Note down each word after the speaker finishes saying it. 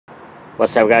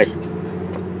What's up, guys?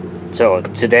 So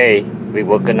today we're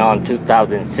working on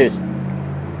 2006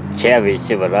 Chevy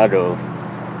Silverado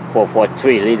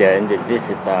 443 liter, and this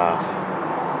is the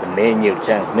manual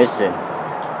transmission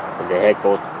with the head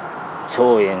go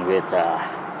towing with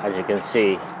as you can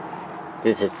see,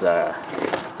 this is the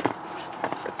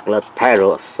clutch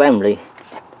pedal assembly,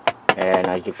 and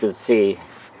as you can see,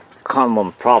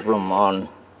 common problem on,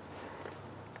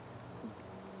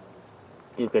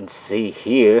 you can see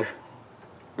here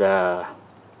the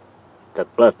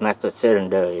clutch master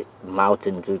cylinder is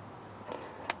mounted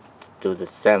to the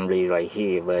assembly right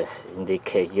here, but in this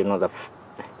case, as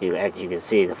you can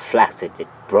see, the flex is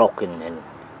broken, and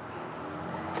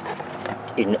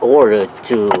in order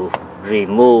to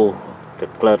remove the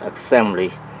clutch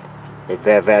assembly, it's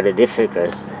very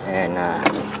difficult, and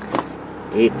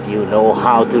if you know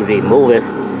how to remove it,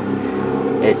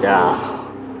 it's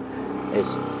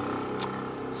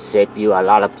save you a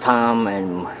lot of time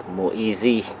and more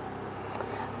easy.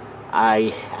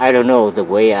 I don't know the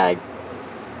way I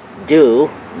do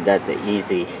that the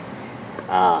easy,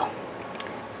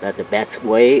 that the best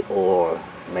way, or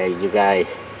maybe you guys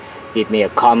give me a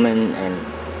comment and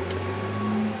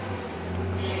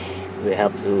we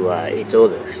help to each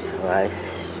other, right?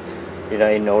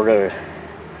 In order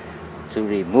to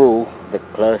remove the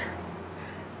clutch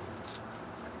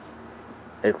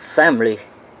assembly,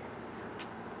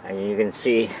 and you can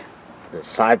see the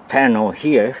side panel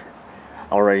here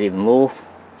already moved.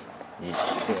 You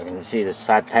can see the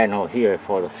side panel here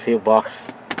for the fuel box,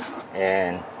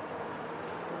 and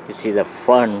you see the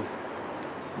front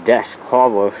dash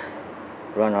cover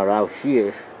run around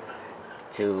here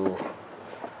to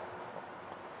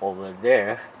over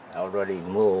there, already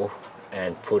moved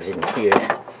and put in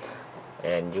here,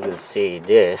 and you can see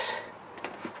this,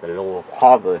 the lower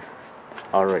cover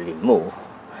already moved.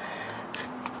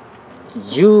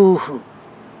 You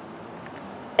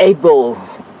able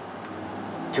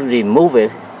to remove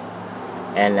it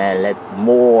and let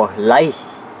more light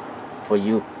for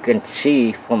you can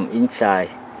see from inside,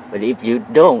 but if you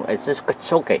don't, it's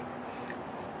okay.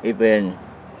 Even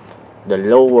the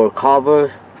lower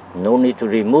cover, no need to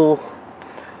remove,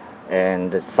 and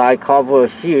the side cover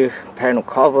here, panel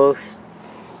cover,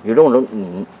 you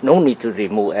no need to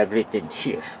remove everything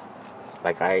here,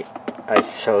 like I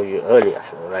showed you earlier,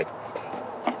 like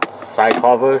side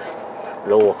covers,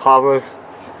 lower covers,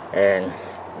 and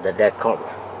the deck cover.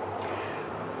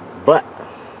 But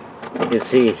you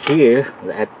see here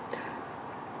that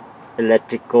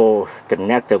electrical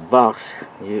connector box,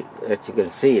 as you can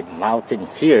see, it mounted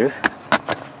here,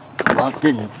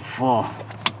 mounted for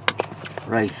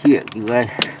right here, you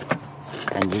guys,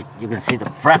 and you can see the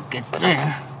bracket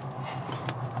there.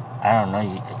 I don't know,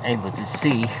 you're able to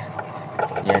see,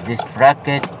 yeah, this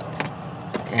bracket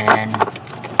and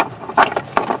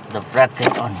the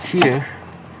bracket on here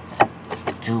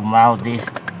to mount this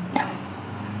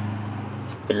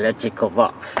electrical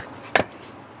box.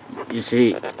 You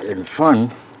see in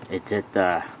front, it's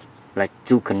at like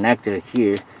two connectors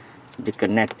here, the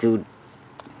connector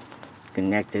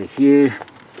here,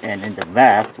 and in the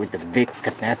back with the big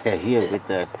connector here with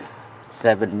the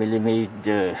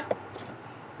 7mm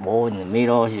bolt in the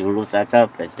middle. You lose that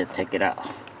up, let's just take it out.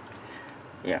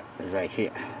 Yeah, it's right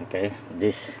here. Okay,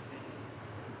 this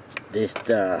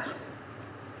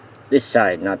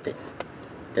side nothing,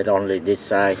 that only this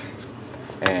side,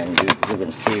 and you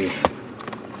can see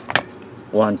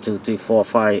 1 2 3 4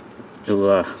 5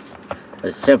 to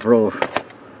several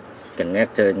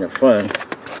connector in the front,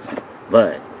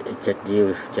 but it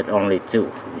just only two,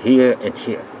 here and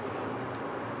here.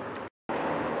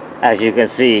 As you can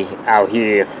see out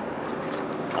here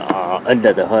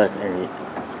under the hood, and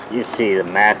you see the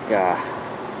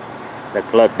the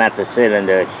clutch master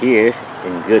cylinder here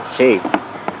in good shape.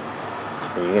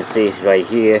 You can see right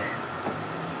here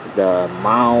the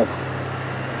mount,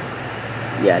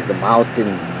 yeah, the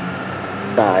mounting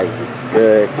size is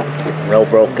good, no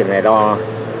broken at all,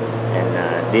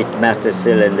 and this master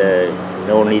cylinder is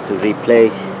no need to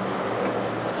replace.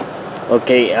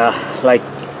 Okay, like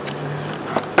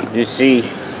you see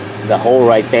the hole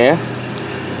right there,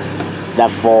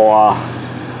 that for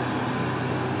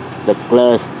the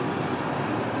clutch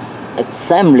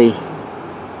assembly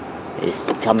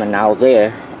is coming out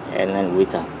there, and then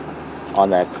with on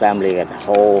the assembly at the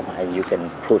hole, and you can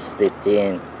push it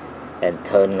in and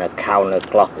turn the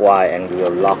counterclockwise, and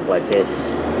you'll lock like this.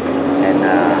 And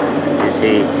you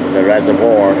see the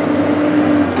reservoir,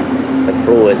 the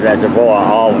fluid reservoir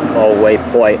always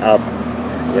point up.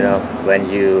 When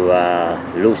you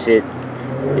lose it,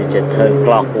 you just turn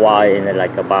clockwise in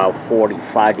like about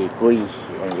 45 degrees,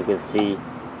 and you can see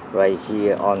right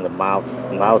here on the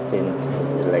mountain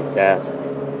like that.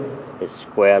 It's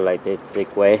square like this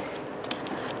way.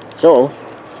 So,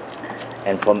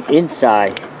 and from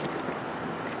inside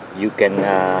you can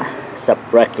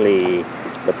separately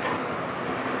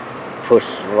push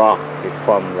rock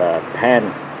from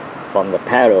the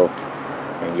paddle,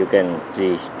 and you can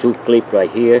see two clips right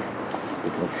here.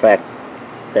 You can track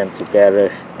them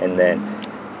together, and then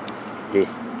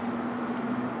this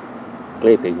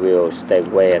clip, it will stay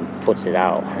away and push it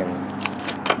out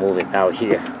and move it out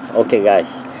here. Okay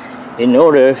guys, in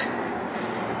order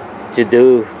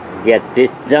to get this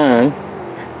done,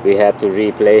 we have to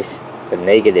replace the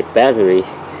negative battery,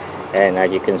 and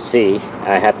as you can see,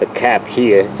 I have the cap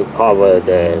here to cover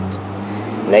the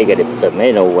negative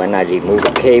terminal when I remove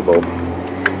the cable,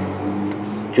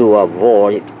 to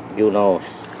avoid,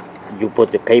 you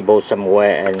put the cable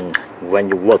somewhere and when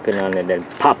you're working on it, then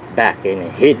pop back in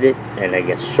and hit it and it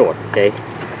gets short. Okay,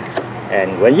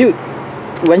 and when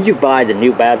you buy the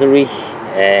new battery,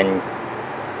 and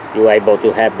you're able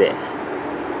to have this,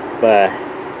 but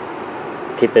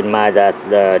keep in mind that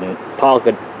the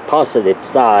positive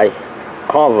side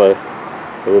cover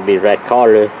will be red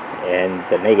color and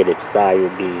the negative side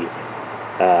will be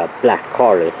black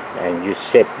color, and you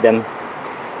shape them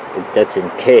just in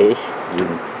case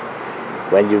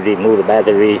when you remove the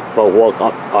battery for work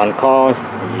on cars,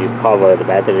 you cover the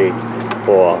battery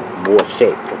for more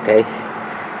shape. Okay,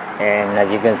 and as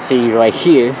you can see right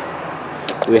here,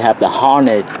 we have the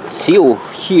harness seal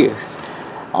here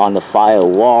on the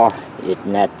firewall. It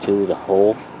net to the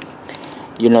hole.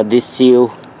 This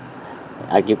seal,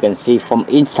 as you can see from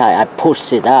inside, I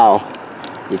push it out.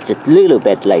 It's a little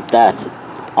bit like that,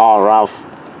 all around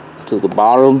to the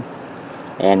bottom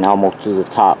and almost to the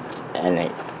top,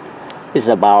 and it's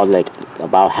about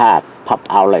half pop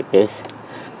out like this.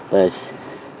 But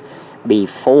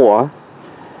before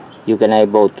you can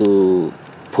able to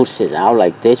push it out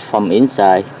like this from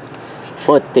inside,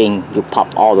 first thing you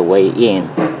pop all the way in.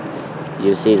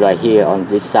 You see right here on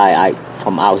this side,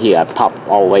 from out here I pop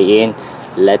all the way in,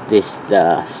 let this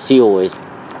seal is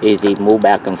easy move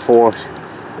back and forth,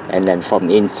 and then from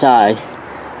inside,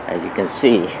 as you can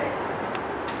see,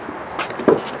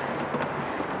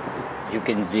 you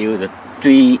can do the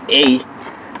 3/8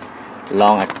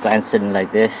 long extension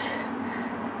like this,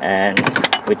 and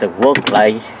with the work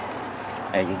light,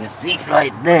 as you can see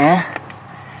right there,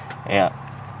 yeah,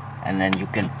 and then you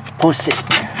can push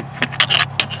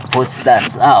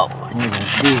that out, and you can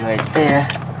see right there,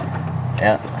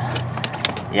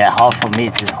 yeah, hard for me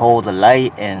to hold the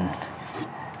light, and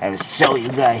I will show you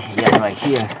guys, right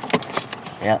here,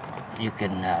 you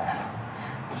can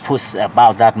push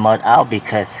about that much out,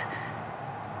 because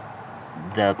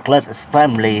the clutch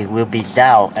assembly will be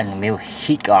down and will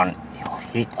hit on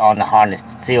the harness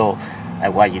seal.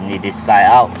 That's why you need this side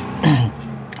out.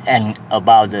 And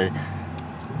about the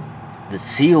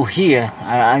seal here,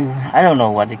 I don't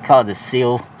know what they call the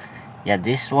seal.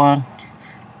 This one,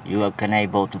 you can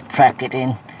able to track it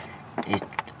in it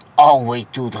all the way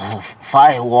to the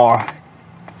firewall,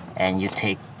 and you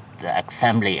take the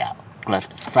assembly out, clutch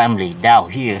assembly down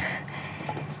here.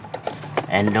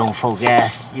 And don't forget,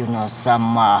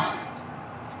 some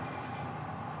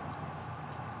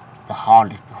the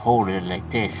hard holder like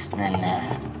this, and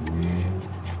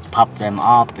pop them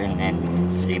up and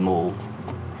then remove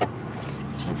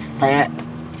the set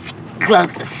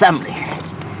clutch assembly.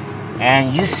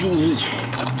 And you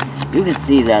can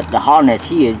see that the harness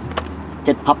here,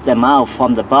 just pop them out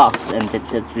from the box and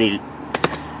just leave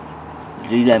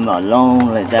them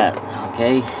alone like that.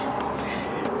 Okay,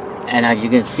 and as you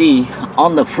can see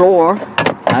on the floor,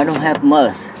 I don't have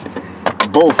much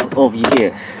both over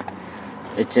here.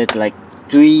 It's just like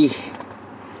 3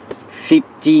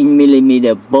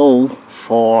 15mm bolt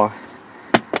for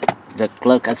the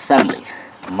clutch assembly,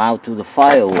 mount to the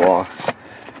firewall.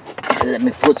 Let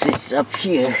me put this up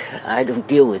here. I don't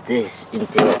deal with this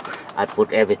until I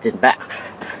put everything back.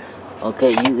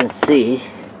 Okay, you can see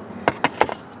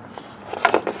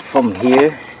from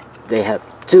here they have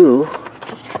two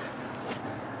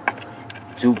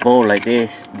bolts like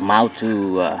this, mount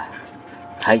to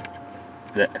tight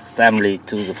the assembly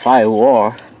to the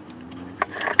firewall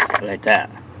like that.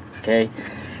 Okay,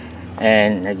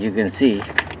 and as you can see,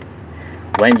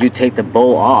 when you take the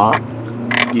bolt off,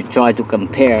 you try to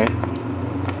compare,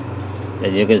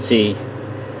 and you can see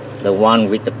the one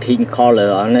with the pink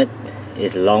color on it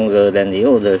is longer than the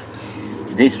other.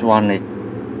 This one is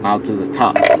mount to the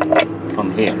top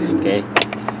from here. Okay,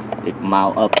 it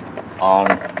mount up on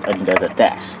under the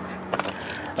dash.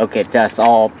 Okay, that's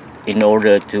all. In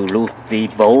order to lose the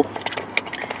bolt,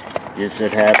 you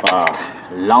should have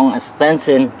long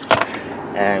extension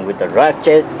and with the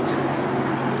ratchet,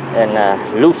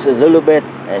 and loose a little bit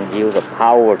and use a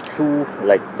power tool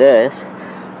like this.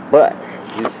 But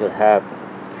you should have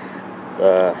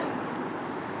the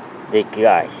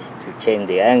guy to change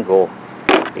the angle,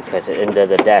 because under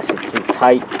the dash is too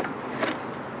tight,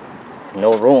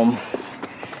 no room.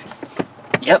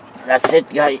 Yep, that's it,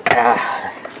 guys.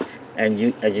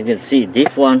 And as you can see,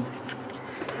 this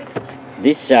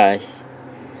side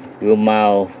will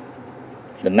mount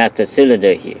the master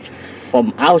cylinder here.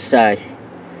 From outside,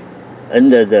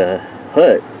 under the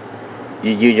hood,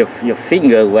 you use your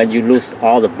finger when you lose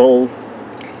all the bolt,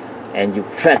 and you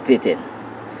press it in.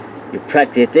 You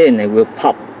press it in, and it will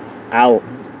pop out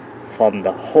from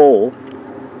the hole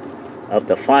of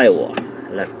the firewall,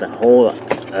 like the hole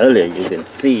earlier you can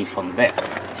see from there.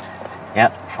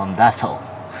 Yep, from that hole.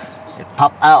 It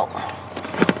pop out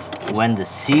when the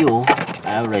seal,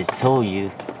 I already told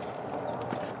you,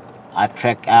 I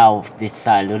track out this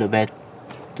side a little bit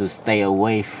to stay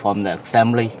away from the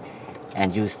assembly,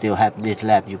 and you still have this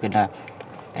lap. You cannot,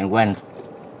 and when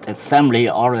the assembly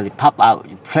already pop out,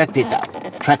 you track it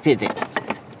out, track it in.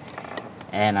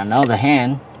 And another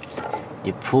hand,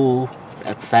 you pull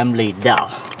the assembly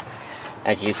down.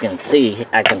 As you can see,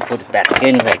 I can put it back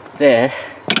in like this.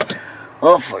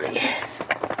 Hopefully,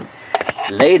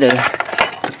 later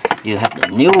you have the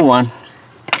new one.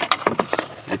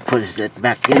 You put it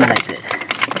back in like this.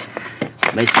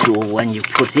 Make sure when you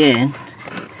put in,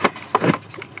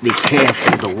 be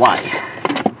careful the wire.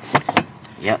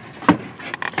 Yep.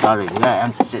 Sorry,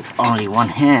 I'm just only one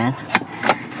hand.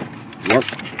 Yep.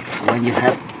 When you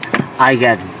have,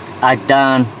 I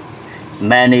done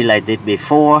many like this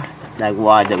before. That's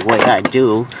why the way I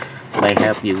do may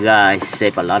help you guys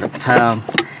save a lot of time.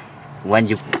 When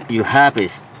you have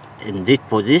it in this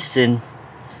position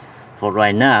for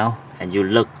right now, and you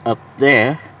look up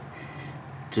there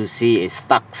to see it's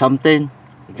stuck something,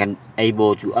 you can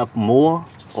able to up more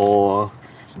or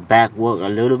backward a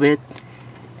little bit,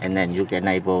 and then you can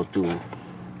able to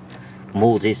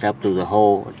move this up to the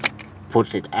hole,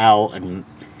 put it out and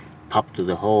pop to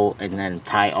the hole, and then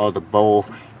tie all the bolt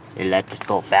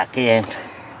electrical back in.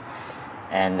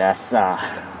 And that's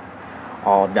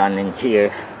all done in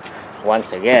here.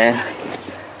 Once again,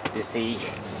 you see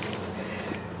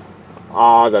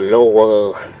all the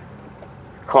lower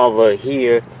cover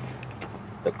here,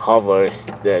 the covers,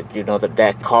 the the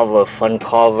deck cover, front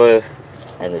cover,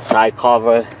 and the side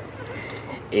cover.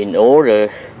 In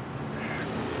order,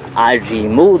 I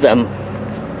remove them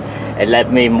and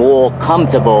let me more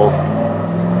comfortable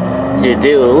to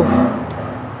do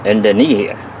underneath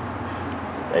here.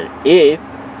 But if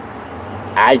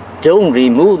I don't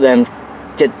remove them,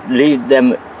 just leave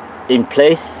them in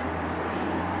place,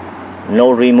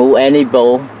 no remove any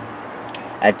bolt,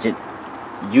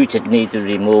 you just need to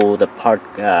remove the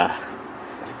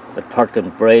parking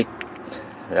brake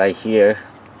right here.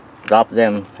 Drop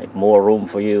them, make more room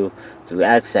for you to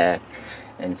access.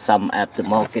 And some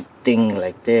aftermarket thing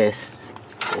like this,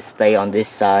 they stay on this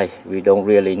side, we don't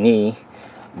really need.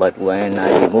 But when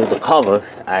I remove the cover,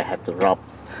 I have to drop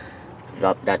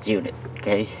that unit,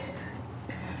 okay?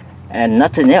 And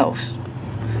nothing else.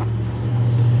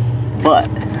 But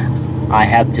I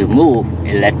have to move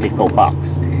electrical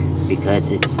box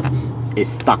because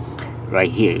it's stuck right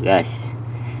here, guys.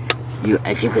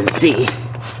 As you can see,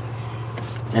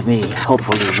 let me,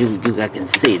 hopefully you guys can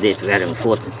see this very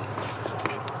important.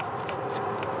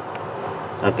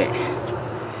 Okay,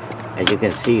 as you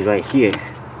can see right here,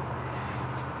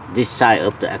 this side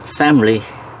of the assembly,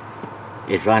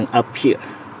 it run up here.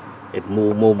 It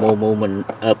movement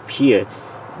up here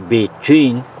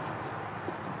between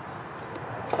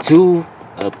two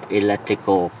of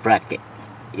electrical bracket.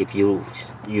 If you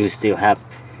still have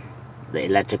the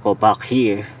electrical box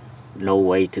here, no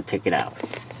way to take it out.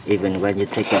 Even when you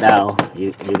take it out,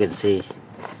 you can see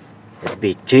it's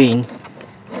between,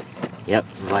 yep,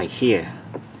 right here,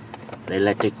 the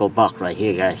electrical box right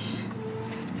here, guys.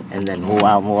 And then move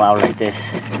out like this.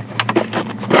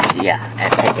 Yeah,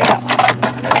 and take it out.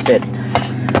 That's it.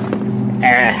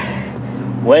 And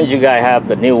once you guys have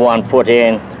the new one put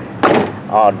in,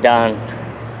 all done,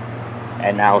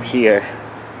 and now here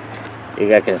you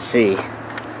guys can see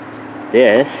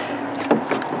this.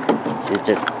 You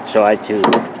just try to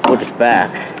put it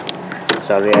back.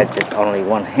 Sorry, I just only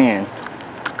one hand.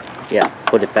 Yeah,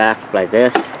 put it back like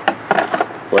this.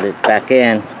 Put it back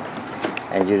in,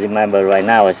 and you remember right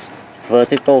now it's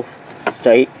vertical,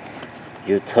 straight.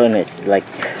 You turn it like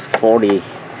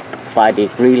 45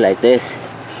 degrees like this,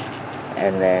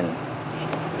 and then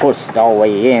push all the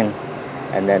way in,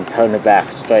 and then turn it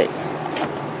back straight.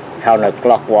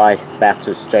 counterclockwise back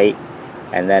to straight,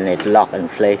 and then it lock in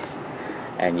place,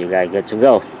 and you guys good to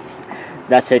go.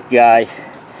 That's it, guys.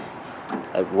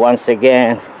 Once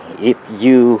again, if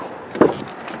you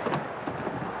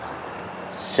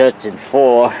searching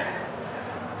for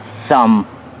some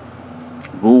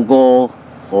Google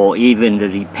or even the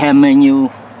repair menu,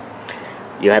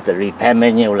 you have the repair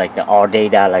menu like the all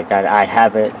data like that. I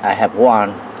have it, I have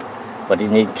one, but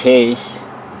in this case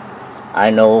I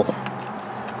know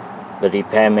the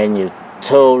repair menu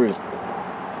told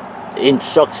the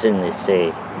instruction is say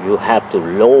you have to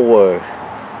lower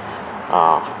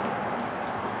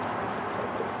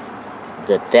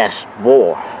the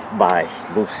dashboard by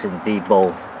loosening the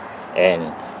bolt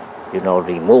and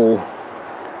remove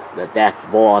the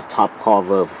dashboard top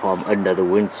cover from under the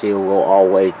windshield, go all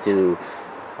the way to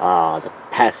the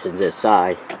passenger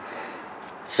side.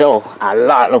 So a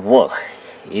lot of work.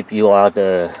 If you are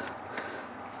the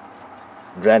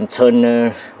grand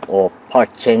turner or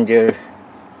part changer,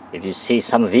 if you see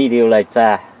some video like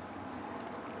that,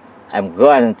 I'm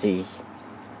guarantee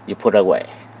you put away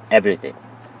everything,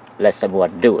 let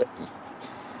someone do it.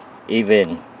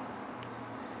 Even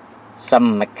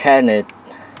some mechanic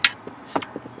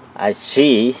I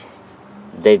see,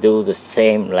 they do the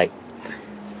same, like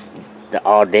the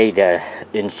all data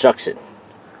instruction,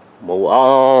 move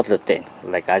all the thing.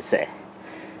 Like I said,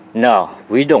 no,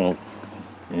 we don't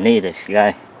need this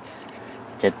guy.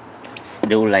 Just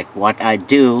do like what I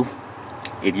do.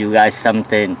 If you guys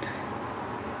something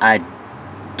I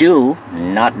do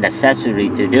not necessary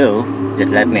to do,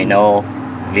 just let me know,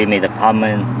 leave me the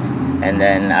comment, and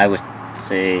then I would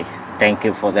say thank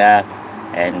you for that,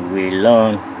 and we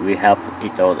learn, we help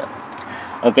each other.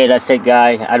 Okay, that's it,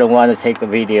 guys. I don't want to take the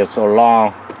video so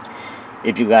long.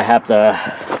 If you guys have the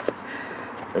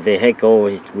vehicle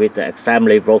with the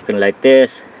assembly broken like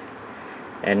this,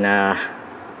 and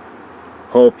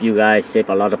hope you guys save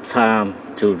a lot of time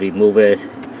to remove it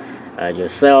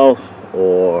yourself,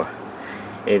 or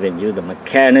even you the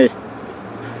mechanic.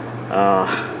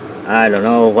 I don't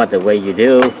know what the way you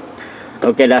do.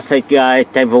 Okay, that's it, guys.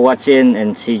 Thanks for watching,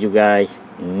 and see you guys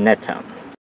next time.